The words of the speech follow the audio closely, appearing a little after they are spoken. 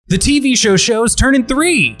The TV show's turning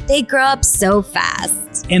 3. They grow up so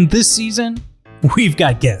fast. And this season, we've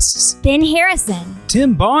got guests. Ben Harrison,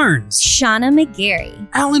 Tim Barnes, Shauna McGarry,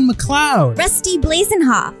 Alan McLeod, Rusty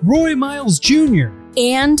Blazenhoff, Roy Miles Jr.,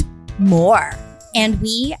 and more. And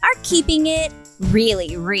we are keeping it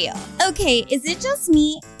really real. Okay, is it just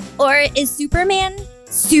me? Or is Superman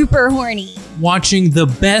super horny? Watching the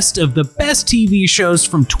best of the best TV shows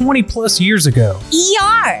from 20 plus years ago.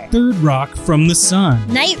 ER, Third Rock from the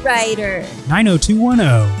Sun, Knight Rider,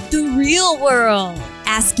 90210. The Real World.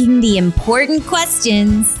 Asking the important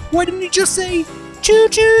questions. Why didn't you just say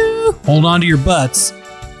choo-choo? Hold on to your butts.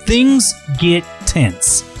 Things get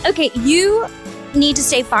tense. Okay, you need to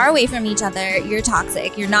stay far away from each other. You're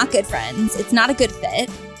toxic. You're not good friends. It's not a good fit.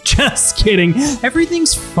 Just kidding.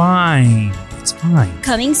 Everything's fine. It's fine.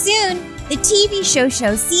 Coming soon, the TV show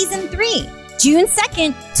Season 3, June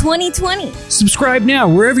 2nd, 2020. Subscribe now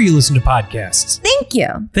wherever you listen to podcasts. Thank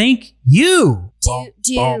you. Thank you.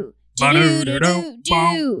 Stupid. Just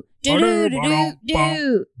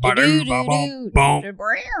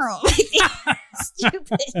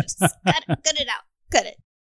cut it out.